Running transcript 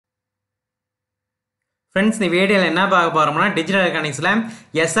Friends, இந்த வீடியோல என்ன பார்க்க போறோம்னா டிஜிட்டல் எலக்ட்ரானிக்ஸ்ல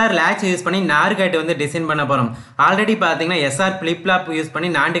எஸ்ஆர் latch யூஸ் பண்ணி NAR கேட் வந்து டிசைன் பண்ண போறோம். ஆல்ரெடி பாத்தீங்கன்னா எஸ்ஆர் flip flop யூஸ் பண்ணி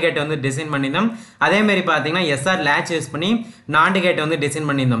NAND கேட் வந்து டிசைன் பண்ணினோம். அதே மாதிரி பாத்தீங்கன்னா எஸ்ஆர் latch யூஸ் பண்ணி NAND கேட் வந்து டிசைன்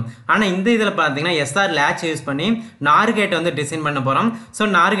பண்ணினோம். ஆனா இந்த இதுல பாத்தீங்கன்னா எஸ்ஆர் latch யூஸ் பண்ணி NAR கேட் வந்து டிசைன் பண்ண போறோம். சோ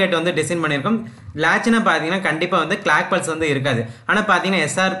NAR கேட் வந்து டிசைன் பண்ணிருக்கோம். latchனா பாத்தீங்கன்னா கண்டிப்பா வந்து கிளாக் பல்ஸ் வந்து இருக்காது. ஆனா பாத்தீங்கன்னா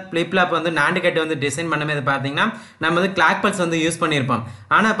எஸ்ஆர் flip flop வந்து NAND கேட் வந்து டிசைன் பண்ணும்போது பாத்தீங்கன்னா நம்ம வந்து கிளாக் பல்ஸ் வந்து யூஸ் பண்ணிருப்போம்.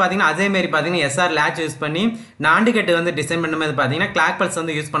 ஆனா பாத்தீங்கன்னா அதே மாதிரி பாத்தீங்கன்னா எஸ்ஆர் latch யூஸ் பண்ணி NAND கேட் வந்து டிசைன் பண்ணும்போது பாத்தீங்கன்னா கிளாக் பல்ஸ்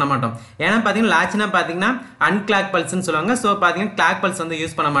வந்து யூஸ் பண்ண மாட்டோம். ஏன்னா பாத்தீங்கன்னா latchனா பாத்தீங்கன்னா அன்கிளாக் பல்ஸ்னு சொல்லுவாங்க. சோ பாத்தீங்கன்னா கிளாக் பல்ஸ் வந்து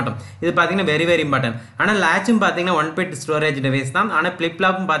யூஸ் பண்ண மாட்டோம். இது பாத்தீங்கன்னா வெரி இம்பார்ட்டன்ட். ஆனா latchம் பாத்தீங்கன்னா 1 bit ஸ்டோரேஜ் டிவைஸ் தான். ஆனா flip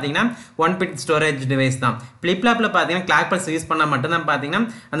flopம் பாத்தீங்கன்னா 1 bit ஸ்டோரேஜ் டிவைஸ் தான். flip flopல பாத்தீங்கன்னா கிளாக் பல்ஸ் யூஸ் பண்ணா மட்டும் தான் பாத்தீங்கன்னா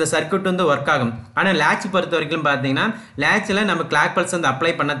அந்த சர்க்யூட் வந்து வொர்க் ஆகும். ஆனா latch பொறுத்த வரைக்கும் பாத்தீங்கன்னா latchல நம்ம கிளாக் பல்ஸ் வந்து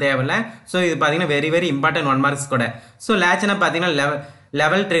அப்ளை பண்ண தேவையில்லை. சோ இது பாத்தீங்கன்னா வெரி இம்பார்ட்டன்ட் 1 மார்க்ஸ் கூட. சோ latchனா பாத்தீங்கன்னா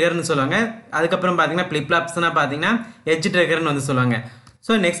லெவல் ட்ரிகர்னு சொல்லுவாங்க. அதுக்கப்புறம் பாத்தீங்கன்னா flip flops பாத்தீங்கன்னா எட்ஜ் ட்ரிகர்னு வந்து சொல்லுவாங்க.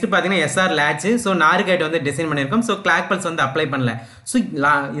 ஸோ நெக்ஸ்ட் பார்த்தீங்கன்னா SR latch. So NAR gate வந்து டிசைன் பண்ணியிருக்கோம். ஸோ கிளாக் பல்ஸ் வந்து அப்ளை பண்ணல. ஸோ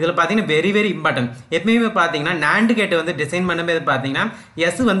இதில் பார்த்தீங்கன்னா வெரி இம்பார்ட்டன்ட். எப்பயுமே பார்த்தீங்கன்னா NAND கேட் வந்து டிசைன் பண்ணும்போது பார்த்தீங்கன்னா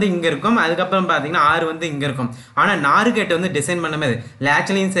எஸ் வந்து இங்கே இருக்கும். அதுக்கப்புறம் பார்த்தீங்கன்னா ஆர் வந்து இங்கே இருக்கும். ஆனால் NAR கேட் வந்து டிசைன் பண்ணும்போது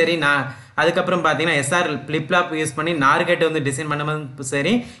latchலையும் சரி அதுக்கப்புறம் பார்த்தீங்கன்னா எஸ்ஆர் flip flop யூஸ் பண்ணி NAR கேட் வந்து டிசைன் பண்ணும்போது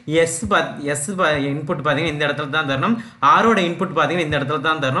சரி எஸ் இன்புட் பார்த்தீங்கன்னா இந்த இடத்துல தான் தரணும். ஆரோட இன்புட் பார்த்தீங்கன்னா இந்த இடத்துல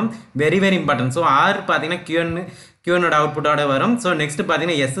தான் தரணும். Very important. ஸோ ஆர் பார்த்தீங்கன்னா கியூனோட அவுட்புட்டோட வரும். ஸோ நெக்ஸ்ட்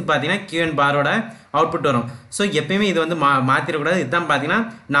பார்த்தீங்கன்னா எஸ் பார்த்தீங்கன்னா கியூஎன் பாரோட அவுட்புட் வரும். ஸோ எப்பயுமே இது வந்து மாற்றிடக்கூடாது. இதுதான் பார்த்தீங்கன்னா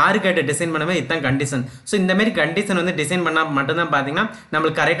NAR கேட்டை டிசைன் பண்ணும்போது இதுதான் கண்டிஷன். ஸோ இந்த மாதிரி கண்டிஷன் வந்து டிசைன் பண்ணால் மட்டும்தான் பார்த்தீங்கன்னா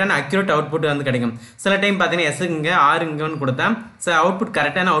நம்மளுக்கு கரெக்டான அக்யூரேட் அவுட்புட் வந்து கிடைக்கும். சில டைம் பார்த்தீங்கன்னா எஸ் இங்கே ஆர் இங்கன்னு கொடுத்தா ஸோ அவுட்புட்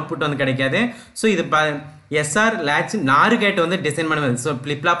கரெக்டான அவுட்புட் வந்து கிடைக்காது. ஸோ இது எஸ்ஆர் latch NAR கேட் வந்து டிசைன் பண்ணுவது. ஸோ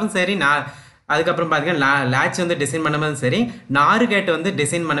flip flopம் சரி அதுக்கப்புறம் பார்த்தீங்கன்னா latch வந்து டிசைன் பண்ணும்போது சரி NAR கேட் வந்து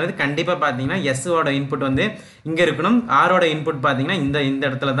டிசைன் பண்ணுவது கண்டிப்பாக பார்த்தீங்கன்னா எஸ்ஸோட இன்புட் வந்து இங்கே இருக்கணும். ஆரோட இன்புட் பார்த்தீங்கன்னா இந்த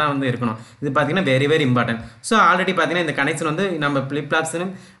இடத்துல தான் வந்து இருக்கணும். இது பார்த்தீங்கன்னா வெரி இம்பார்ட்டன்ட். ஸோ ஆல்ரெடி பார்த்தீங்கன்னா இந்த கனெக்ஷன் வந்து நம்ம flip flopஸ்னு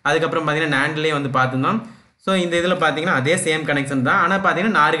அதுக்கப்புறம் பார்த்தீங்கன்னா NANDலேயே வந்து பார்த்துருந்தோம். ஸோ இந்த இதில் பார்த்தீங்கன்னா அதே சேம் கனெக்ஷன் தான். ஆனால்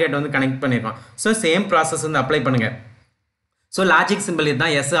பார்த்தீங்கன்னா NAR கேட் வந்து கனெக்ட் பண்ணியிருக்கோம். ஸோ சேம் ப்ராசஸ் வந்து அப்ளை பண்ணுங்கள். ஸோ லாஜிக் சிம்பிள்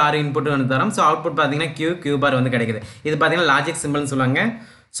இதுதான் எஸ் ஆர் இன்புட் வந்து தரோம். ஸோ அவுட்புட் பார்த்தீங்கன்னா கியூ பார் வந்து கிடைக்குது. இது பார்த்தீங்கன்னா லாஜிக் சிம்பிள்னு சொல்லுவாங்க.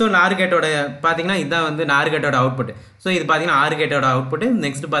 ஸோ NAR கேட்டோட பார்த்தீங்கன்னா இதுதான் வந்து NAR கேட்டோட அவுட்புட். ஸோ இது பார்த்தீங்கன்னா ஆர் கேட்டோட அவுட்புட்.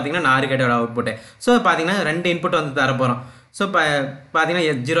 நெக்ஸ்ட் பார்த்தீங்கன்னா NAR கேட்டோட அவுட்புட். ஸோ பார்த்தீங்கன்னா 2 இன்புட் வந்து தரப்போகிறோம். ஸோ பார்த்தீங்கன்னா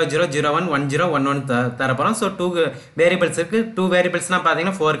 0 0 0 1 1 0 1 1 தரப்போகிறோம். ஸோ 2 வேரியபிள்ஸ் இருக்குது. 2 வேரியபிள்ஸ்னால்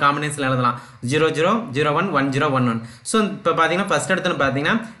பார்த்தீங்கன்னா 4 காம்பினேஷன் எழுதலாம். 0 0 0 1 1 0 1 1. ஸோ இப்போ பார்த்தீங்கன்னா ஃபர்ஸ்ட் எடுத்துன்னு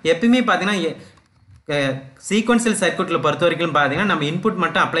பார்த்தீங்கன்னா எப்பயுமே பார்த்தீங்கன்னா சீக்வன்சியல் சர்க்யூட்டில் பொறுத்த வரைக்கும் பார்த்தீங்கன்னா நம்ம இன்புட்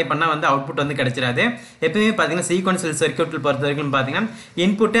மட்டும் அப்ளை பண்ணால் வந்து அவுட்புட் வந்து கிடைச்சிடாது. எப்பயுமே பார்த்தீங்கன்னா சீக்வன்சியல் சர்க்யூட்டில் பொறுத்த வரைக்கும் பார்த்தீங்கன்னா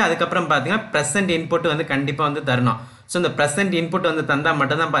இன்புட்டு அதுக்கப்புறம் பார்த்தீங்கன்னா ப்ரெசென்ட் இன்புட் வந்து கண்டிப்பாக வந்து தரணும். ஸோ இந்த ப்ரெசென்ட் இன்புட் வந்து தந்தால்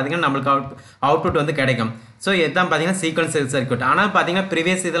மட்டும் தான் பார்த்தீங்கன்னா நம்மளுக்கு அவுட்புட் வந்து கிடைக்கும். ஸோ இதுதான் பார்த்தீங்கன்னா சீக்வன்சியல் சர்க்யூட். ஆனால் பார்த்தீங்கன்னா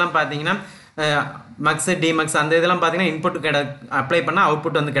ப்ரீவியஸ் இதெல்லாம் பார்த்தீங்கன்னா மக்ஸ் டிமக்ஸ் அந்த இதெல்லாம் பார்த்தீங்கன்னா இன்புட் அப்ளை பண்ணால்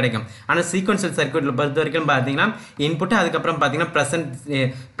அவுட்புட் வந்து கிடைக்கும். ஆனால் சீக்வன்சியல் சர்க்யூட்டில் பொறுத்த வரைக்கும் பார்த்தீங்கன்னா இன்புட் அதுக்கப்புறம் பார்த்தீங்கன்னா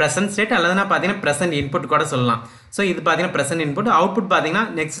ப்ரெசன்ட் ஸ்டேட் அல்லதுனா பார்த்தீங்கன்னா ப்ரெசன்ட் இன்புட் கூட சொல்லலாம். ஸோ இது பார்த்தீங்கன்னா ப்ரெசன்ட் இன்புட் அவுட்புட் பார்த்தீங்கன்னா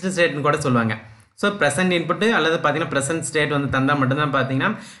நெக்ஸ்ட் ஸ்டேட்னு கூட சொல்லுவாங்க. ஸோ ப்ரெசன்ட் இன்புட் அல்லது பார்த்தீங்கன்னா ப்ரெசன்ட் ஸ்டேட் வந்து தந்தால் மட்டும்தான்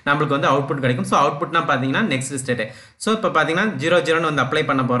பார்த்தீங்கன்னா நம்மளுக்கு வந்து அவுட்புட் கிடைக்கும். ஸோ அவுட்புட்னா பார்த்தீங்கன்னா நெக்ஸ்ட் ஸ்டேட்டு. ஸோ இப்போ பார்த்தீங்கன்னா 0 0 வந்து அப்ளை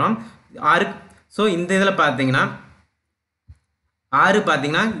பண்ண போகிறோம். ஸோ இந்த இதில் பார்த்தீங்கன்னா ஆறு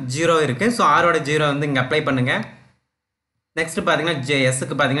பார்த்தீங்கன்னா 0 இருக்குது. ஸோ ஆரோட 0 வந்து இங்கே அப்ளை பண்ணுங்கள். நெக்ஸ்ட் பார்த்தீங்கன்னா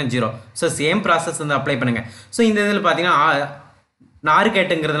எஸ்ஸுக்கு பார்த்தீங்கன்னா 0. ஸோ சேம் ப்ராசஸ் வந்து அப்ளை பண்ணுங்கள். ஸோ இந்த இதில் பார்த்தீங்கன்னா NAR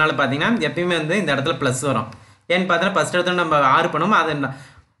கேட்டுங்கிறதுனால பார்த்தீங்கன்னா எப்பயுமே வந்து இந்த இடத்துல ப்ளஸ் வரும். ஏன்னு பார்த்தீங்கன்னா ஃபஸ்ட் எடுத்தோன்னு நம்ம ஆறு பண்ணுவோம். அது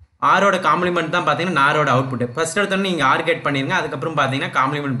ஆரோட காம்ப்ளிமெண்ட் தான் பார்த்தீங்கன்னா NARோட அவுட்புட். ஃபஸ்ட் எடுத்தோன்னு நீங்கள் ஆர் கேட் பண்ணிடுங்க. அதுக்கப்புறம் பார்த்தீங்கன்னா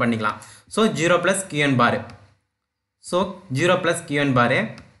காம்ப்ளிமெண்ட் பண்ணிக்கலாம். ஸோ 0 + QN பார். ஸோ 0 + QN பார்.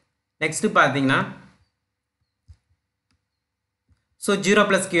 நெக்ஸ்ட் பார்த்தீங்கன்னா ஸோ 0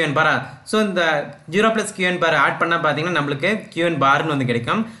 + QN பார். ஸோ இந்த 0 + QN பார் ஆட் பண்ணால் பார்த்தீங்கன்னா நம்மளுக்கு QN பார்னு வந்து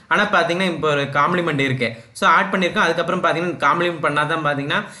கிடைக்கும். ஆனால் பார்த்தீங்கன்னா இப்போ ஒரு காம்ப்ளிமெண்ட் இருக்குது. ஸோ ஆட் பண்ணியிருக்கோம். அதுக்கப்புறம் பார்த்தீங்கன்னா காம்ப்ளிமெண்ட் பண்ணால் தான்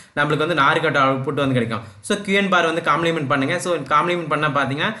பார்த்தீங்கன்னா நம்மளுக்கு வந்து NAR கேட் அவுட்புட் வந்து கிடைக்கும். ஸோ QN பார் வந்து காம்ப்ளிமெண்ட் பண்ணுங்கள். ஸோ காம்ப்ளிமெண்ட் பண்ணால்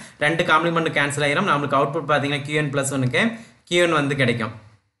பார்த்தீங்கன்னா 2 காம்ப்ளிமெண்ட் கேன்சல் ஆகிரும். நம்மளுக்கு அவுட்புட் பார்த்தீங்கன்னா QN + 1க்கு QN வந்து கிடைக்கும்.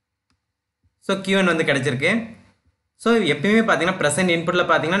 ஸோ QN வந்து கிடைச்சிருக்கு. ஸோ எப்பயுமே பார்த்தீங்கன்னா ப்ரெசென்ட் இன்புட்டில்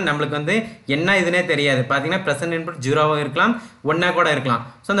பார்த்தீங்கன்னா நம்மளுக்கு வந்து என்ன இதுனே தெரியாது. பார்த்தீங்கன்னா ப்ரெசென்ட் இன்புட் 0 இருக்கலாம் 1 கூட இருக்கலாம்.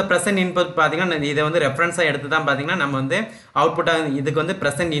 ஸோ அந்த ப்ரெசென்ட் இன்புட் பார்த்தீங்கன்னா இதை வந்து ரெஃபரன்ஸாக எடுத்து தான் பார்த்தீங்கன்னா நம்ம வந்து அவுட்புட்டாக இதுக்கு வந்து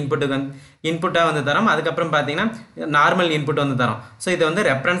ப்ரெசென்ட் இன்புட்டாக வந்து தரோம். அதுக்கப்புறம் பார்த்தீங்கன்னா நார்மல் இன்புட் வந்து தரோம். ஸோ இதை வந்து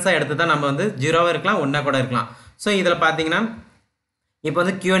ரெஃபரன்ஸாக எடுத்து தான் நம்ம வந்து 0 இருக்கலாம் 1 கூட இருக்கலாம். ஸோ இதில் பார்த்தீங்கன்னா இப்போ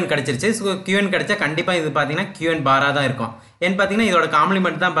வந்து QN கிடச்சிருச்சு. ஸோ QN கிடச்சா கண்டிப்பாக இது பார்த்தீங்கன்னா QN பாராக தான் இருக்கும். ஏன்னு பார்த்தீங்கன்னா இதோட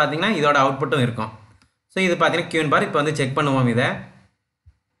காம்ப்ளிமெண்ட் தான் பார்த்தீங்கன்னா இதோட அவுட்புட்டும் இருக்கும். ஸோ இது பார்த்தீங்கன்னா QN பார். இப்போ வந்து செக் பண்ணுவோம் இதை.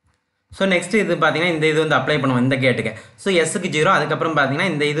 ஸோ நெக்ஸ்ட் இது பார்த்தீங்கன்னா இந்த இது வந்து அப்ளை பண்ணுவோம் இந்த கேட்டுக்கு. ஸோ எஸ்ஸுக்கு 0, அதுக்கப்புறம் பார்த்தீங்கன்னா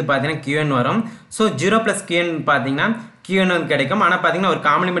இந்த இது பார்த்தீங்கன்னா கியூஎன் வரும். ஸோ 0 + கியூஎன் பார்த்தீங்கன்னா கியூஎன் வந்து கிடைக்கும். ஆனால் பார்த்தீங்கன்னா ஒரு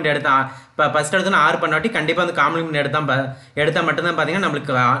காம்ப்ளிமெண்ட் எடுத்தா இப்போ ஃபஸ்ட் எடுத்து 6 பண்ணாட்டி கண்டிப்பாக வந்து காம்ப்ளிமெண்ட் எடுத்தால் மட்டும்தான் பார்த்தீங்கன்னா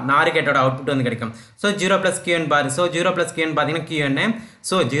நம்மளுக்கு 4 கேட்டோட அவுட்புட் வந்து கிடைக்கும். ஸோ 0 + கியூஎன் பார். ஸோ 0 + கியூஎன் பார்த்தீங்கன்னா கியூஎன்.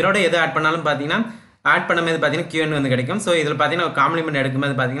 ஸோ 0 எது ஆட் பண்ணாலும் பார்த்தீங்கன்னா ஆட் பண்ணும்போது பார்த்தீங்கன்னா கியூஎன் வந்து கிடைக்கும். ஸோ இதில் பார்த்தீங்கன்னா ஒரு காம்ப்ளிமெண்ட்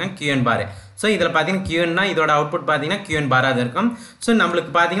எடுக்கும்போது பார்த்தீங்கன்னா கியூஎன் பார். ஸோ இதில் பார்த்தீங்கன்னா கியூஎன்னா இதோட அவுட்புட் பார்த்தீங்கன்னா கியூஎன் பாராக இருக்கும். ஸோ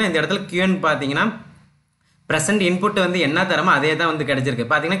நம்மளுக்கு பார்த்தீங்கன்னா இந்த இடத்துல கியூஎன் பார்த்தீங்கன்னா ப்ரெசென்ட் இன்புட் வந்து என்ன தரமோ அதே தான் வந்து கிடைச்சிருக்கு.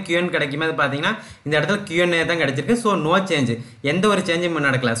 பார்த்தீங்கன்னா கியூஎன் கிடைக்கும்போது பார்த்தீங்கன்னா இந்த இடத்துல கியூஎன் தான் கிடைச்சிருக்கு. ஸோ நோ சேஞ்ச், எந்த ஒரு சேஞ்சும்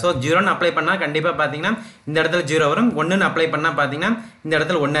நடக்கல. ஸோ 0ன்னு அப்ளை பண்ணால் கண்டிப்பாக பார்த்தீங்கன்னா இந்த இடத்துல 0 வரும். 1ன்னு அப்ளை பண்ணால் பார்த்தீங்கன்னா இந்த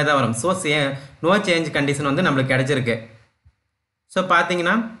இடத்துல 1 தான் வரும். ஸோ நோ சேஞ்ச் கண்டிஷன் வந்து நம்மளுக்கு கிடைச்சிருக்கு. ஸோ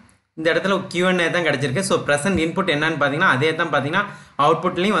பார்த்தீங்கன்னா இந்த இடத்துல கியூஎன் தான் கிடைச்சிருக்கு. ஸோ ப்ரெசென்ட் இன்புட் என்னன்னு பார்த்தீங்கன்னா அதே தான் பார்த்தீங்கன்னா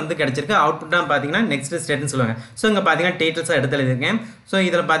அவுட்புட்லையும் வந்து கிடைச்சிருக்கு. அவுட்புட் தான் பார்த்தீங்கன்னா நெக்ஸ்ட் ஸ்டேட்னு சொல்லுவாங்க. ஸோ இங்கே பார்த்தீங்கன்னா டீட்டெயில்ஸாக எடுத்து எழுதியிருக்கேன். ஸோ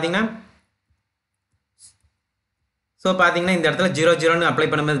இதில் பார்த்தீங்கன்னா இந்த இடத்துல 0 0ன்னு அப்ளை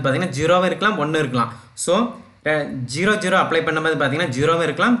பண்ணும்போது பார்த்தீங்கன்னா 0வும் இருக்கலாம் 1 இருக்கலாம். ஸோ 0 0 அப்ளை பண்ணும்போது பார்த்தீங்கன்னா 0வும்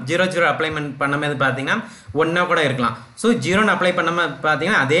இருக்கலாம், 0 0 அப்ளை பண்ணும்போது பார்த்தீங்கன்னா 1 கூட இருக்கலாம். ஸோ 0ன்னு அப்ளை பண்ணும்போது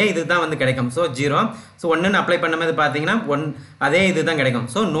பார்த்தீங்கன்னா அதே இது தான் வந்து கிடைக்கும். ஸோ 0. ஸோ 1ன்னு அப்ளை பண்ணும்போது பார்த்தீங்கன்னா அதே இது தான் கிடைக்கும்.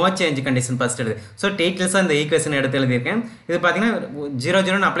 So no change condition first எடுது. So டீட்டெயில்ஸாக இந்த ஈக்குவேஷன் எடுத்து எழுதியிருக்கேன். இது பார்த்தீங்கன்னா 0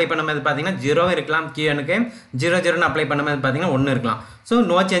 0ன்னு அப்ளை பண்ணும்போது பார்த்தீங்கன்னா 0வும் இருக்கலாம் கியூஎனுக்கு, 0 0ன்னு அப்ளை பண்ணும்போது பார்த்தீங்கன்னா 1 இருக்கலாம். So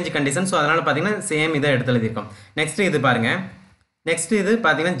no change condition. So அதனால் பார்த்தீங்கன்னா சேம் இதை எடுத்து எழுதியிருக்கோம். நெக்ஸ்ட் இது பாருங்கள். நெக்ஸ்ட் இது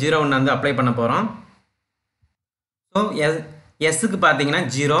பார்த்தீங்கன்னா 0 1 வந்து அப்ளை பண்ண போகிறோம். ஸோ எஸ்ஸுக்கு பார்த்தீங்கன்னா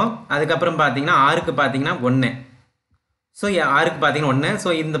 0, அதுக்கப்புறம் பார்த்தீங்கன்னா ஆருக்கு பார்த்தீங்கன்னா 1. ஸோ ஆருக்கு பார்த்தீங்கன்னா 1. ஸோ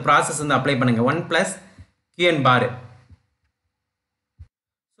இந்த ப்ராசஸ் வந்து அப்ளை பண்ணுங்கள் 1 + கியூஎன் பார்.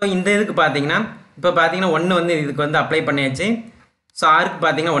 ஸோ இந்த இதுக்கு பார்த்தீங்கன்னா இப்போ பார்த்தீங்கன்னா 1 வந்து இதுக்கு வந்து அப்ளை பண்ணியாச்சு. ஸோ ஆருக்கு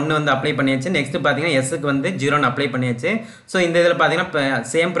பார்த்தீங்கன்னா 1 வந்து அப்ளை பண்ணியாச்சு. நெக்ஸ்ட் பார்த்தீங்கன்னா எஸ்ஸுக்கு வந்து 0ன்னு அப்ளை பண்ணியாச்சு. ஸோ இந்த இதில் பார்த்தீங்கன்னா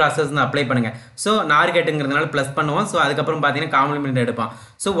சேம் ப்ராசஸ் வந்து அப்ளை பண்ணுங்கள். ஸோ நார் கேட்டுங்கிறதுனால ப்ளஸ் பண்ணுவோம். ஸோ அதுக்கப்புறம் பார்த்தீங்கன்னா காம்ப்ளிமெண்ட் எடுப்போம்.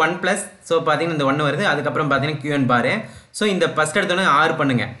 ஸோ 1 + ஸோ பார்த்தீங்கன்னா இந்த 1 வருது. அதுக்கப்புறம் பார்த்தீங்கன்னா கியூஎன் பார். ஸோ இந்த ஃபஸ்ட் எடுத்தோன்னே 6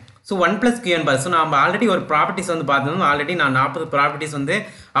 பண்ணுங்கள். ஸோ 1 + கியூஎன் பார். ஸோ நம்ம ஆல்ரெடி ஒரு ப்ராப்பர்ட்டிஸ் வந்து பார்த்துருந்தோம். ஆல்ரெடி நான் 40 ப்ராப்பர்ட்டிஸ் வந்து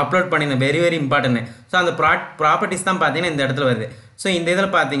அப்லோட் பண்ணியிருந்தேன். Very very important. ஸோ அந்த ப்ராப்பர்ட்டிஸ் தான் பார்த்தீங்கன்னா இந்த இடத்துல வருது. ஸோ இந்த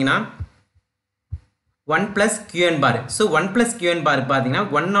இதில் பார்த்தீங்கன்னா 1 + கியூஎன் பார். ஸோ 1 + கியூஎன் பார் பார்த்தீங்கன்னா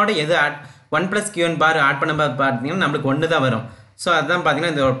 1ஓட எது 1 + கியூஎன் பார் ஆட் பண்ணும்போது பார்த்தீங்கன்னா நம்மளுக்கு 1 தான் வரும். ஸோ அதுதான்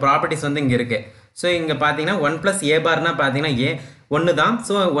பார்த்தீங்கன்னா இந்த ப்ராப்பர்ட்டிஸ் வந்து இங்கே இருக்குது. ஸோ இங்கே பார்த்தீங்கன்னா 1 + ஏ பார்னா பார்த்தீங்கன்னா ஏ 1 தான்.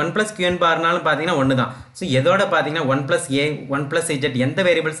 ஸோ 1 + கியூஎன் பார்னாலும் பார்த்தீங்கன்னா 1 தான். ஸோ எதோட பார்த்தீங்கன்னா 1 + ஏ 1 + இஜெட் எந்த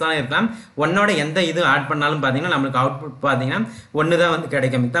வேரியபிள்ஸ் தான் இருக்கலாம். 1ஓட எந்த இது ஆட் பண்ணாலும் பார்த்தீங்கன்னா நம்மளுக்கு அவுட்புட் பார்த்தீங்கன்னா 1 தான் வந்து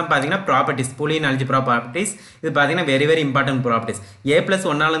கிடைக்கும். இதுதான் பார்த்தீங்கன்னா ப்ராப்பர்ட்டிஸ், பூலியன் அல்ஜிப்ரா ப்ராப்பர்ட்டிஸ். இது பார்த்தீங்கன்னா வெரி வெரி இம்பார்ட்டன்ட் ப்ராப்பர்ட்டிஸ். ஏ +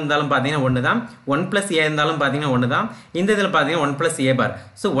 1 இருந்தாலும் பார்த்தீங்கன்னா 1 தான், 1 + ஏ இருந்தாலும் பார்த்தீங்கன்னா 1 தான். இந்த இதில் பார்த்தீங்கன்னா 1 + ஏ பார்.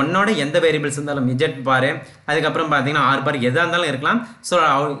 ஸோ 1ஓட எந்த வேரியபிள்ஸ் இருந்தாலும் இஜெட் பார், அதுக்கப்புறம் பார்த்தீங்கன்னா ஆர் பார் எதாக இருந்தாலும் இருக்கலாம். ஸோ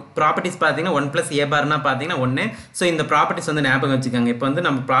ப்ராப்பர்ட்டிஸ் பார்த்தீங்கன்னா 1 + ஏ பார்னா பார்த்தீங்கன்னா 1. ஸோ இந்த ப்ராப்பர்ட்டிஸ் வந்து ஞாபகம் வச்சுக்கோங்க. இப்போ வந்து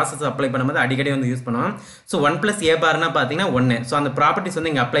நம்ம ப்ராசஸ் அப்ளை பண்ணும்போது அடிக்கடி வந்து யூஸ் பண்ணுவோம். ஸோ 1 + ஏ பார்னா பார்த்தீங்கன்னா 1. ஸோ அந்த ப்ராப்பர்ட்டிஸ்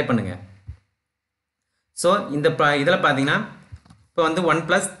வந்து இங்கே அப்ளை பண்ணுங்கள். ஸோ இந்த இதில் பார்த்தீங்கன்னா இப்போ வந்து 1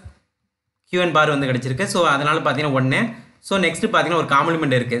 + கியூஎன் பார் வந்து கிடச்சிருக்கு. ஸோ அதனால் பார்த்தீங்கன்னா 1. ஸோ நெக்ஸ்ட் பார்த்தீங்கன்னா ஒரு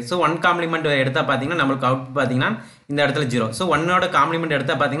காம்ப்ளிமெண்ட் இருக்குது. ஸோ 1 காம்ப்ளிமெண்ட் எடுத்தால் பார்த்தீங்கன்னா நம்மளுக்கு அவுட்புட் பார்த்தீங்கன்னா இந்த இடத்துல 0. ஸோ 1ஓட காம்ப்ளிமெண்ட்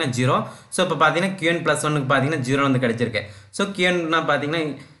எடுத்தால் பார்த்தீங்கன்னா 0. ஸோ இப்போ பார்த்தீங்கன்னா கியூஎன் + 1க்கு பார்த்தீங்கன்னா 0 வந்து கிடச்சிருக்கு. ஸோ கியூஎன்னா பார்த்தீங்கன்னா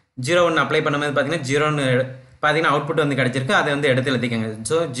 0 1 அப்ளை பண்ணும்போது பார்த்தீங்கன்னா 0ன்னு பார்த்தீங்கன்னா அவுட்புட் வந்து கிடச்சிருக்கு. அதை வந்து எடுத்து எழுதிக்கோங்க.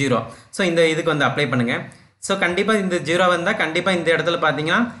 ஸோ 0. ஸோ இந்த இதுக்கு வந்து அப்ளை பண்ணுங்கள். ஸோ கண்டிப்பாக இந்த 0 வந்தால் கண்டிப்பாக இந்த இடத்துல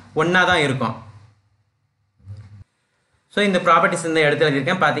பார்த்தீங்கன்னா 1 தான் இருக்கும். ஸோ இந்த ப்ராப்பர்ட்டிஸ் இந்த இடத்துல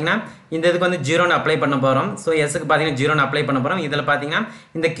எழுதியிருக்கேன். பார்த்தீங்கன்னா இந்த இதுக்கு வந்து 0ன்னு அப்ளை பண்ண போகிறோம். ஸோ எஸ்ஸுக்கு பார்த்தீங்கன்னா 0ன்னு அப்ளை பண்ண போகிறோம். இதில் பார்த்தீங்கன்னா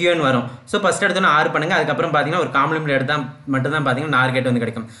இந்த கியூஎன் வரும். ஸோ ஃபஸ்ட் எடுத்தோன்னா 6 பண்ணுங்கள். அதுக்கப்புறம் பார்த்தீங்கன்னா ஒரு காம்ப்ளிமெண்ட் எடுத்தால் மட்டும்தான் பார்த்தீங்கன்னா நார் கேட் வந்து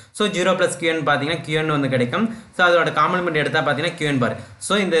கிடைக்கும். ஸோ 0 + கியூஎன் பார்த்தீங்கன்னா கியூஎன் வந்து கிடைக்கும். ஸோ அதோட காம்ப்ளிமெண்ட் எடுத்தால் பார்த்தீங்கன்னா கியூஎன் பார்.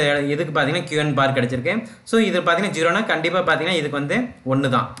 ஸோ இந்த இதுக்கு பார்த்தீங்கன்னா கியூஎன் பார் கிடச்சிருக்கு. ஸோ இது பார்த்தீங்கன்னா 0னா கண்டிப்பாக பார்த்தீங்கன்னா இதுக்கு வந்து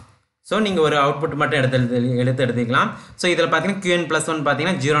 1 தான். ஸோ நீங்கள் ஒரு அவுட்புட் மட்டும் எடுத்துக்கலாம். ஸோ இதில் பார்த்தீங்கன்னா கியூஎன் + 1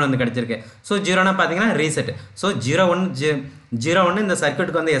 பார்த்தீங்கன்னா 0 வந்து கிடச்சிருக்கு. ஸோ 0னா பார்த்தீங்கன்னா ரீசெட். ஸோ 0 1 இந்த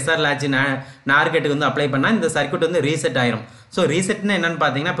சர்க்யூட்டுக்கு வந்து எஸ்ஆர் லாட்ச் நார் கேட்டுக்கு வந்து அப்ளை பண்ணால் இந்த சர்க்யூட் வந்து ரீசெட் ஆயிரும். ஸோ ரீசெட்னு என்னென்னு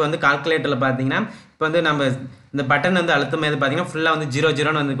பார்த்தீங்கன்னா இப்போ வந்து கால்குலேட்டரில் பார்த்தீங்கன்னா இப்போ வந்து நம்ம இந்த பட்டன் வந்து அழுத்தும் போது பார்த்தீங்கன்னா ஃபுல்லாக வந்து 0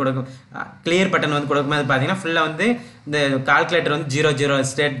 0ன்னு வந்து கொடுக்கும். கிளியர் பட்டன் வந்து கொடுக்கும்போது பார்த்தீங்கன்னா ஃபுல்லாக வந்து இந்த கால்குலேட்டர் வந்து 0 0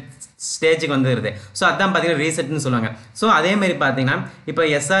 ஸ்டேஜுக்கு வந்துடுது. ஸோ அதான் பார்த்தீங்கன்னா ரீசெட்னு சொல்லுவாங்க. ஸோ அதேமாரி பார்த்தீங்கன்னா இப்போ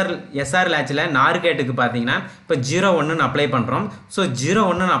எஸ்ஆர் லேட்சில் நார் கேட்டுக்கு பார்த்தீங்கன்னா இப்போ 0 1ன்னு அப்ளை பண்ணுறோம். ஸோ 0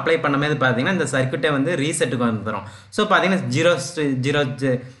 1ன்னு அப்ளை பண்ணும்போது பார்த்தீங்கன்னா இந்த சர்க்யூட்டை வந்து ரீசெட்டுக்கு வந்துடும். ஸோ பார்த்தீங்கன்னா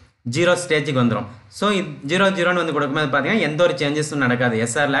 0 ஸ்டேஜுக்கு வந்துடும். ஸோ 0 0ன்னு வந்து கொடுக்கும்போது பார்த்தீங்கன்னா எந்த ஒரு சேஞ்சஸும் நடக்காது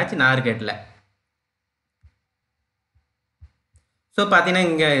எஸ்ஆர் லேட்ச் நார் கேட்டில். ஸோ பார்த்தீங்கன்னா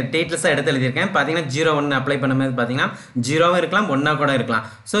இங்கே டீட்டெயில்ஸாக எடுத்து எழுதியிருக்கேன். பார்த்தீங்கன்னா 0 1 அப்ளை பண்ணும்போது பார்த்தீங்கன்னா 0வும் இருக்கலாம் 1 கூட இருக்கலாம்.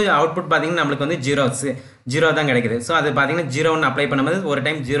 ஸோ அவுட்புட் பார்த்தீங்கன்னா நம்மளுக்கு வந்து 0 தான் கிடைக்குது. ஸோ அது பார்த்தீங்கன்னா 0 1 அப்ளை பண்ணும்போது ஒரு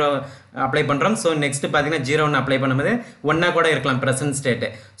டைம் 0 அப்ளை பண்ணுறோம். ஸோ நெக்ஸ்ட் பார்த்தீங்கன்னா 0 1 அப்ளை பண்ணும்போது 1 கூட இருக்கலாம் ப்ரெசன்ட் ஸ்டேட்டு.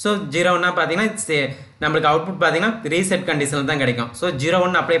 ஸோ 0 1 பார்த்தீங்கன்னா நம்மளுக்கு அவுட்புட் பார்த்தீங்கன்னா ரீசெட் கண்டிஷனில் தான் கிடைக்கும். ஸோ 0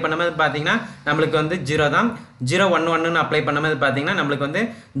 1 அப்ளை பண்ணும்போது பார்த்தீங்கன்னா நம்மளுக்கு வந்து 0 தான். 0 1 1 அப்ளை பண்ணும்போது பார்த்தீங்கன்னா நம்மளுக்கு வந்து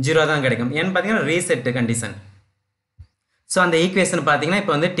 0 தான் கிடைக்கும். ஏன்னு பார்த்தீங்கன்னா ரீசெட் கண்டிஷன். ஸோ அந்த ஈக்குவேஷன் பார்த்தீங்கன்னா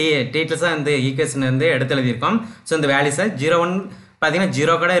இப்போ வந்து டீட்டெயில்ஸாக இந்த ஈக்குவேஷன் வந்து எடுத்து எழுதியிருக்கோம். ஸோ இந்த வேல்யூஸை 0 1 பார்த்தீங்கன்னா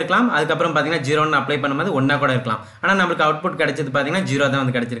 0 கூட இருக்கலாம். அதுக்கப்புறம் பார்த்தீங்கன்னா 0 1 அப்ளை பண்ணும்போது 1 கூட இருக்கலாம். ஆனால் நம்மளுக்கு அவுட்புட் கிடைச்சது பார்த்தீங்கன்னா 0 தான்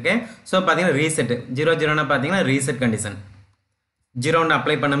வந்து கிடைச்சிருக்கு. ஸோ பார்த்தீங்கன்னா ரீசெட் 0 0னா பார்த்தீங்கன்னா ரீசெட் கண்டிஷன். 0 1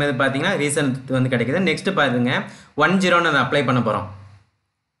 அப்ளை பண்ணும்போது பார்த்தீங்கன்னா ரீசெட் வந்து கிடைக்குது. நெக்ஸ்ட் பாருங்க 1 0 அதை அப்ளை பண்ண போகிறோம்.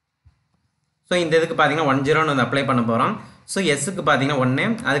 ஸோ இந்த இதுக்கு பார்த்தீங்கன்னா 1 0 வந்து அப்ளை பண்ண போகிறோம். ஸோ எஸ்ஸுக்கு பார்த்தீங்கன்னா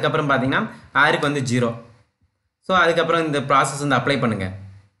 1, அதுக்கப்புறம் பார்த்தீங்கன்னா ஆருக்கு வந்து 0. ஸோ அதுக்கப்புறம் இந்த ப்ராசஸ் வந்து அப்ளை பண்ணுங்கள்.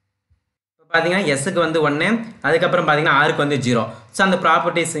 இப்போ பார்த்தீங்கன்னா எஸ்ஸுக்கு வந்து 1, அதுக்கப்புறம் பார்த்தீங்கன்னா ஆருக்கு வந்து 0. ஸோ அந்த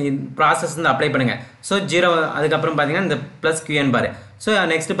ப்ராசஸ் வந்து அப்ளை பண்ணுங்கள். ஸோ 0 அதுக்கப்புறம் பார்த்தீங்கன்னா இந்த ப்ளஸ் QN பார். ஸோ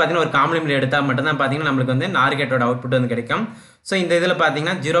நெக்ஸ்ட் பார்த்தீங்கன்னா ஒரு காம்ப்ளிமெண்ட் எடுத்தால் மட்டும்தான் பார்த்தீங்கன்னா நம்மளுக்கு வந்து நார் கேட்டோட அவுட்புட் வந்து கிடைக்கும். ஸோ இந்த இதில்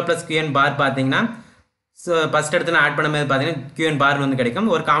பார்த்தீங்கன்னா 0 + QN பார் பார்த்தீங்கன்னா ஸோ ஃபஸ்ட் எடுத்து நான் ஆட் பண்ணும்போது பார்த்தீங்கன்னா QN பார் வந்து கிடைக்கும்.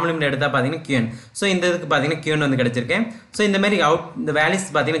 ஒரு காம்ப்ளிமெண்ட் எடுத்தால் பார்த்தீங்கன்னா QN. ஸோ இந்த இதுக்கு பார்த்தீங்கன்னா QN வந்து கிடைச்சிருக்கேன். ஸோ இந்த மாதிரி இந்த வேல்யூஸ்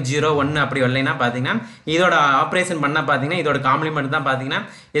பார்த்தீங்கன்னா 0 1 அப்படி வரலைன்னா பார்த்தீங்கன்னா இதோட ஆப்ரேஷன் பண்ணால் பார்த்தீங்கன்னா இதோட காம்ப்ளிமெண்ட் தான் பார்த்தீங்கன்னா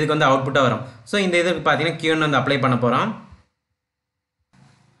இதுக்கு வந்து அவுட்புட்டாக வரும். ஸோ இந்த இதுக்கு பார்த்தீங்கன்னா QN வந்து அப்ளை பண்ண போகிறோம்.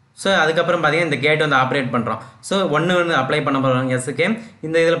 ஸோ அதுக்கப்புறம் பார்த்தீங்கன்னா இந்த கேட் வந்து ஆப்ரேட் பண்ணுறோம். ஸோ 1 வந்து அப்ளை பண்ண போகிறோம் எஸ்ஸுக்கு.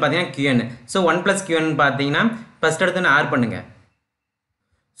 இந்த இதில் பார்த்தீங்கன்னா QN. ஸோ 1 + QN பார்த்தீங்கன்னா ஃபஸ்ட் எடுத்து நான் ஆட் பண்ணுங்கள்.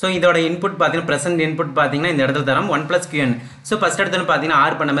 ஸோ இதோட இன்புட் பார்த்தீங்கன்னா ப்ரெசென்ட் இன்புட் பார்த்தீங்கன்னா இந்த இடத்துல தரோம் 1 + QN. ஸோ ஃபஸ்ட் இடத்துல பார்த்தீங்கன்னா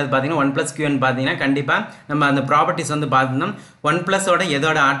ஆர் பண்ணும்போது பார்த்தீங்கன்னா 1 + QN பார்த்தீங்கன்னா கண்டிப்பாக நம்ம அந்த ப்ராப்பர்ட்டிஸ் வந்து பார்த்துருந்தோம். 1+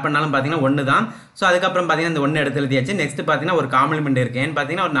 எதோட ஆட் பண்ணாலும் பார்த்தீங்கன்னா 1 தான். ஸோ அதுக்கப்புறம் பார்த்தீங்கன்னா இந்த 1 எடுத்து எழுதியாச்சு. நெக்ஸ்ட் பார்த்தீங்கன்னா ஒரு காம்ப்ளிமெண்ட் இருக்குது. ஏன்னு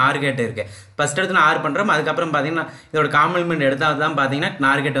பார்த்தீங்கன்னா ஒரு நார் கேட் இருக்குது. ஃபஸ்ட் இடத்துல ஆர் பண்ணுறோம். அதுக்கப்புறம் பார்த்தீங்கன்னா இதோட காம்ப்ளிமெண்ட் எடுத்தால் தான் பார்த்தீங்கன்னா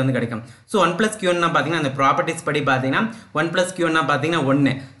நார் கேட் வந்து கிடைக்கும். ஸோ 1 + QN பார்த்தீங்கன்னா அந்த ப்ராப்பர்ட்டிஸ் படி பார்த்தீங்கன்னா 1 + QN பார்த்தீங்கன்னா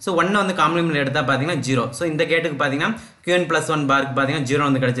 1. ஸோ 1 வந்து காம்ப்ளிமெண்ட் எடுத்தால் பார்த்தீங்கன்னா 0. ஸோ இந்த கேட்டுக்கு பார்த்தீங்கன்னா QN + 1 பாருக்கு பார்த்தீங்கன்னா 0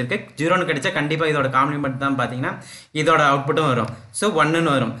 வந்து கிடைச்சிருக்கு. 0 கிடைச்சா கண்டிப்பாக இதோட காம்ப்ளிமெண்ட் தான் பார்த்தீங்கன்னா இதோட அவுட்புட்டும் வரும். ஸோ 1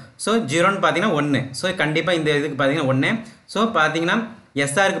 வரும். ஸோ 0 பார்த்தீங்கன்னா 1. ஸோ கண்டிப்பாக இந்த இதுக்கு பார்த்தீங்கன்னா 1. ஸோ பார்த்தீங்கன்னா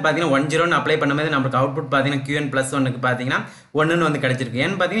எஸ்ஆருக்கு பார்த்தீங்கன்னா 1 0 அப்ளை பண்ணும்போது நம்மளுக்கு அவுட்புட் பார்த்தீங்கன்னா QN + 1க்கு பார்த்தீங்கன்னா 1 வந்து கிடைச்சிருக்கு.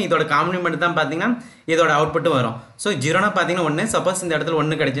 ஏன்னு பார்த்தீங்கன்னா இதோட காம்ப்ளிமெண்ட் தான் பார்த்தீங்கன்னா இதோட அவுட்புட்டும் வரும். ஸோ 0னா பார்த்தீங்கன்னா 1. சப்போஸ் இந்த இடத்துல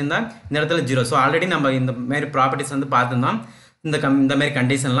 1 கிடைச்சிருந்தா இந்த இடத்துல 0. ஸோ ஆல்ரெடி நம்ம இந்த மாதிரி ப்ராப்பர்ட்டிஸ் வந்து பார்த்துருந்தோம் இந்த மாதிரி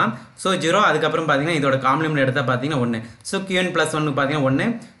கண்டிஷன்லாம். ஸோ 0 அதுக்கப்புறம் பார்த்தீங்கன்னா இதோட காம்ப்ளிமெண்ட் எடுத்தால் பார்த்தீங்கன்னா 1. ஸோ QN + 1 பார்த்தீங்கன்னா 1.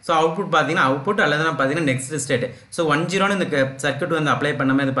 ஸோ அவுட்புட் பார்த்தீங்கன்னா அவுட்புட் அல்லதுனா பார்த்தீங்கன்னா நெக்ஸ்ட் ஸ்டேட். ஸோ 1 0 இந்த சர்க்யூட் வந்து அப்ளை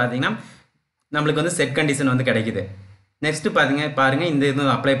பண்ணும்போது பார்த்தீங்கன்னா நம்மளுக்கு வந்து செட் கண்டிஷன் வந்து கிடைக்குது. நெக்ஸ்ட் பாருங்க இந்த இது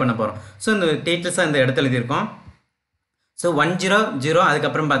அப்ளை பண்ண போகிறோம். ஸோ இந்த டீட்டெயில்ஸாக இந்த இடத்துல எழுதியிருக்கோம். ஸோ 1 0 0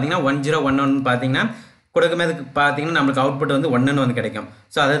 அதுக்கப்புறம் பார்த்தீங்கன்னா 1 0 1 1 பார்த்தீங்கன்னா கொடுக்கும்போது பார்த்தீங்கன்னா நம்மளுக்கு அவுட்புட் வந்து 1 வந்து கிடைக்கும்.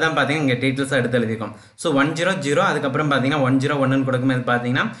 ஸோ அதை தான் பார்த்தீங்கன்னா இங்கே டீட்டெயில்ஸாக எடுத்து எழுதியிருக்கோம். ஸோ 1 0 0 அதுக்கப்புறம் பார்த்தீங்கன்னா 1 0 1 கொடுக்கும்போது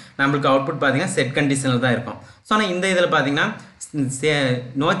பார்த்தீங்கன்னா நம்மளுக்கு அவுட்புட் பார்த்தீங்கன்னா செட் கண்டிஷனில் தான் இருக்கும். ஸோ ஆனால் இந்த இதில் பார்த்தீங்கன்னா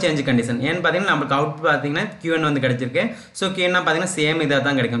நோ சேஞ்ச் கண்டிஷன். ஏன்னு பார்த்தீங்கன்னா நம்மளுக்கு அவுட்புட் பார்த்தீங்கன்னா QN வந்து கிடைச்சிருக்கு. ஸோ QN பார்த்தீங்கன்னா சேம் இதாக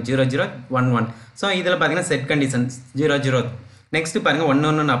தான் கிடைக்கும் 0 0 1 1. ஸோ இதில் பார்த்தீங்கன்னா செட் கண்டிஷன் 0 0. நெக்ஸ்ட் பாருங்கள் 1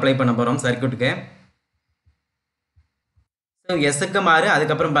 1 அப்ளை பண்ண போகிறோம் சர்க்யூட்டுக்கு. ஸோ எஸ்ஸுக்கு மாறு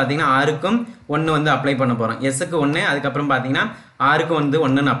அதுக்கப்புறம் பார்த்தீங்கன்னா ஆருக்கும் 1 வந்து அப்ளை பண்ண போகிறோம். எஸ்ஸுக்கு 1 அதுக்கப்புறம் பார்த்தீங்கன்னா ஆருக்கு வந்து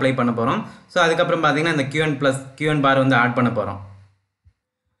 1 அப்ளை பண்ண போகிறோம். ஸோ அதுக்கப்புறம் பார்த்தீங்கன்னா இந்த QN பார் வந்து ஆட் பண்ண போகிறோம்.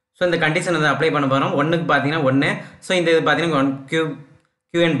 ஸோ இந்த கண்டிஷன் வந்து அப்ளை பண்ண போகிறோம். 1க்கு பார்த்தீங்கன்னா 1. ஸோ இந்த இது பார்த்தீங்கன்னா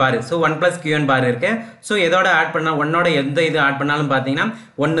QN பார். ஸோ 1 + QN பார் இருக்குது. ஸோ எதோட ஆட் பண்ணால் 1ஓட எந்த இது ஆட் பண்ணாலும் பார்த்தீங்கன்னா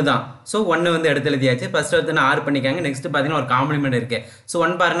 1 தான். ஸோ 1 வந்து எடுத்து எழுதியாச்சு. ஃபஸ்ட் எடுத்து நான் ஆர் பண்ணிக்காங்க. நெக்ஸ்ட் பார்த்தீங்கன்னா ஒரு காம்ப்ளிமெண்ட் இருக்குது. ஸோ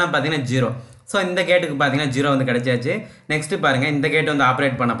 1 பார்னா பார்த்தீங்கன்னா 0. ஸோ இந்த கேட்டுக்கு பார்த்தீங்கன்னா 0 வந்து கிடைச்சாச்சு. நெக்ஸ்ட் பாருங்கள் இந்த கேட் வந்து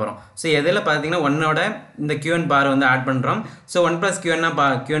ஆப்ரேட் பண்ண போகிறோம். ஸோ எதில் பார்த்தீங்கன்னா 1ஓட இந்த QN பார் வந்து ஆட் பண்ணுறோம். ஸோ 1 +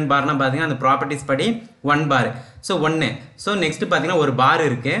 QN பார்னா பார்த்தீங்கன்னா அந்த ப்ராப்பர்ட்டிஸ் படி 1 பார். ஸோ 1. ஸோ நெக்ஸ்ட் பார்த்தீங்கன்னா ஒரு பார்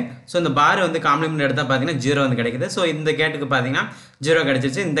இருக்குது. ஸோ இந்த பார் வந்து காம்ப்ளிமெண்ட் எடுத்தால் பார்த்தீங்கன்னா 0 வந்து கிடைக்குது. ஸோ இந்த கேட்டுக்கு பார்த்தீங்கன்னா 0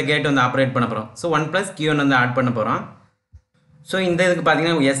 கிடைச்சிச்சு. இந்த கேட் வந்து ஆப்ரேட் பண்ண போகிறோம். ஸோ 1 + QN வந்து ஆட் பண்ண போகிறோம். ஸோ இந்த இதுக்கு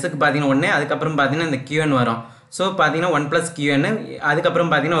பார்த்தீங்கன்னா எஸ்ஸுக்கு பார்த்தீங்கன்னா 1 அதுக்கப்புறம் பார்த்தீங்கன்னா இந்த QN வரும். ஸோ பார்த்தீங்கன்னா 1 + QN அதுக்கப்புறம்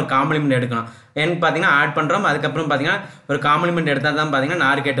பார்த்தீங்கன்னா ஒரு காம்ப்ளிமெண்ட் எடுக்கணும். ஏன்னு பார்த்தீங்கன்னா ஆட் பண்ணுறோம். அதுக்கப்புறம் பார்த்தீங்கன்னா ஒரு காம்ப்ளிமெண்ட் எடுத்தால் தான் பார்த்தீங்கன்னா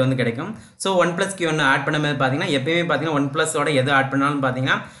நார் கேட் வந்து கிடைக்கும். ஸோ 1 + QN ஆட் பண்ணும்போது பார்த்தீங்கன்னா எப்பயுமே பார்த்தீங்கன்னா 1+ எது ஆட் பண்ணாலும்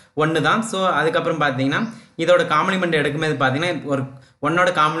பார்த்தீங்கன்னா 1 தான். ஸோ அதுக்கப்புறம் பார்த்தீங்கன்னா இதோட காம்ப்ளிமெண்ட் எடுக்கும்போது பார்த்தீங்கன்னா ஒரு 1ஓட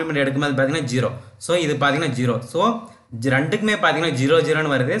காம்ப்ளிமெண்ட் எடுக்கும்போது பார்த்தீங்கன்னா 0. ஸோ இது பார்த்தீங்கன்னா 0. ஸோ ரெண்டுக்குமே பார்த்தீங்கன்னா 0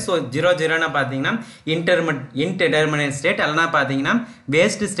 0ன்னு வருது. ஸோ 0 0னா பார்த்தீங்கன்னா இன்டெர்மினேட் ஸ்டேட் இல்லைனா பார்த்தீங்கன்னா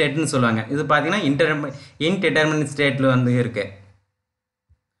வேஸ்ட் ஸ்டேட்னு சொல்லுவாங்க. இது பார்த்தீங்கன்னா இன்டெர்மினேட் ஸ்டேட்டில் வந்து இருக்குது.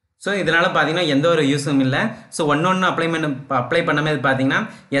 ஸோ இதனால் பார்த்தீங்கன்னா எந்த ஒரு யூஸும் இல்லை. ஸோ ஒன்று அப்ளை பண்ணும்போது பார்த்தீங்கன்னா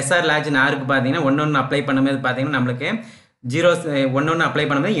எஸ்ஆர் லேட்ச் நாருக்கு பார்த்தீங்கன்னா ஒன்று அப்ளை பண்ணும்போது பார்த்தீங்கன்னா நம்மளுக்கு ஒன்று அப்ளை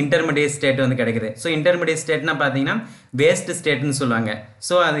பண்ணும்போது இன்டர்மீடியட் ஸ்டேட் வந்து கிடைக்குது. ஸோ இன்டர்மீடியட் ஸ்டேட்னா பார்த்தீங்கன்னா வேஸ்ட் ஸ்டேட்னு சொல்லுவாங்க.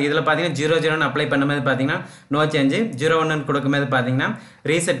 ஸோ அது இதில் பார்த்தீங்கன்னா 0 அப்ளை பண்ணும்போது பார்த்தீங்கன்னா நோ சேஞ்சு, 0 கொடுக்கும்போது பார்த்தீங்கன்னா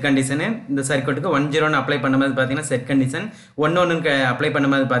ரீசெட் கண்டிஷனு இந்த சர்க்யூட்டுக்கு 10 அப்ளை பண்ணும்போது பார்த்தீங்கன்னா செட் கண்டிஷன், 1 அப்ளை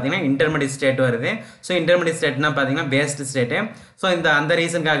பண்ணும்போது பார்த்தீங்கன்னா இன்டர்மீடியட் ஸ்டேட் வருது. ஸோ இன்டர்மீடியட் ஸ்டேட்னா பார்த்தீங்கன்னா வேஸ்ட் ஸ்டேட்டு. ஸோ அந்த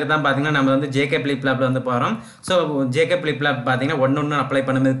ரீசனுக்காக தான் பார்த்தீங்கன்னா நம்ம வந்து ஜேகே ஃபிளிப் ஃப்ளாப்பில் வந்து போகிறோம். ஸோ ஜேகே ஃபிளிப் ஃப்ளாப் பார்த்தீங்கன்னா 1 அப்ளை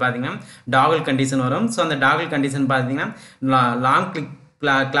பண்ணும்போது பார்த்தீங்கன்னா டாகல் கண்டிஷன் வரும். ஸோ அந்த டாகல் கண்டிஷன் பார்த்தீங்கன்னா லாங்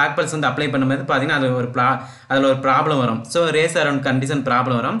கிளாக் பல்ஸ் வந்து அப்ளை பண்ணும்போது பார்த்தீங்கன்னா அதில் ஒரு ப்ராப்ளம் வரும். So race around condition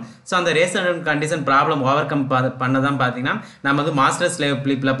problem வரும். ஸோ அந்த race around condition problem over come பண்ண தான் பார்த்தீங்கன்னா நம்ம வந்து மாஸ்டர் ஸ்லேவ்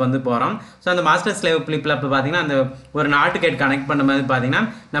ஃபிளிப் ஃப்ளாப் வந்து போகிறோம். ஸோ அந்த மாஸ்டர் ஸ்லேவ் ஃபிளிப் ஃப்ளாப் பார்த்தீங்கன்னா அந்த ஒரு நாட்டு கேட் கனெக்ட் பண்ணும்போது பார்த்தீங்கன்னா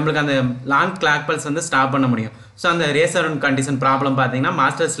நம்மளுக்கு அந்த லாங் கிளாக் பல்ஸ் வந்து ஸ்டாப் பண்ண முடியும். ஸோ அந்த ரேஸ் அரவுண்ட் கண்டிஷன் ப்ராப்ளம் பார்த்தீங்கன்னா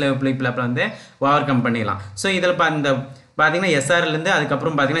மாஸ்டர் ஸ்லேவ் ஃபிளிப் ஃப்ளாப்பில் வந்து ஓவர் கம் பண்ணிடலாம். ஸோ இதில் இந்த பார்த்தீங்கன்னா எஸ்ஆர்லேருந்து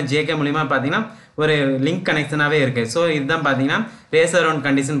அதுக்கப்புறம் பார்த்தீங்கன்னா ஜேகே மூலிமா பார்த்தீங்கன்னா ஒரு லிங்க் கனெக்ஷனாகவே இருக்குது. ஸோ இதுதான் பார்த்தீங்கன்னா ரேஸ் அரவுண்ட்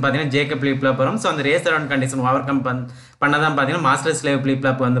கண்டிஷன் பார்த்தீங்கன்னா ஜேகே ஃபிளிப் ஃப்ளாப் வரும். ஸோ அந்த race around condition over come பண்ண தான் பார்த்தீங்கன்னா மாஸ்டர் ஸ்லேவ் ஃபிளிப்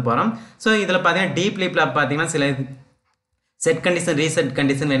ஃப்ளாப் வந்து போகிறோம். ஸோ இதில் பார்த்தீங்கன்னா டீப் ஃபிளிப் ஃப்ளாப் பார்த்தீங்கன்னா சில செட் கண்டிஷன் ரீசெட்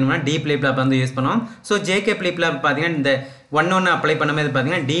கண்டிஷன் வேணும்னா டீப் ஃபிளிப் ஃப்ளாப் வந்து யூஸ் பண்ணுவோம். ஸோ ஜேகே ஃபிளிப் ஃப்ளாப் பார்த்தீங்கன்னா இந்த 1 அப்ளை பண்ணும்போது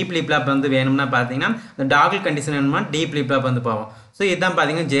பார்த்தீங்கன்னா டீப் ஃபிளிப் ஃப்ளாப் வந்து வேணும்னா பார்த்தீங்கன்னா இந்த டாகல் கண்டிஷன் வேணும்னா டீப் ஃபிளிப் ஃப்ளாப் வந்து போவோம். ஸோ இதுதான்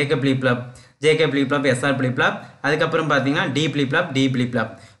பார்த்தீங்கன்னா JK flip flop SR flip flop, அதுக்கப்புறம் பார்த்தீங்கன்னா D flip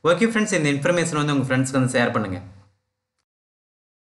flop. Okay friends, இந்த இன்ஃபர்மேஷன் வந்து உங்கள் ஃப்ரெண்ட்ஸ்க்கு வந்து ஷேர் பண்ணுங்கள்.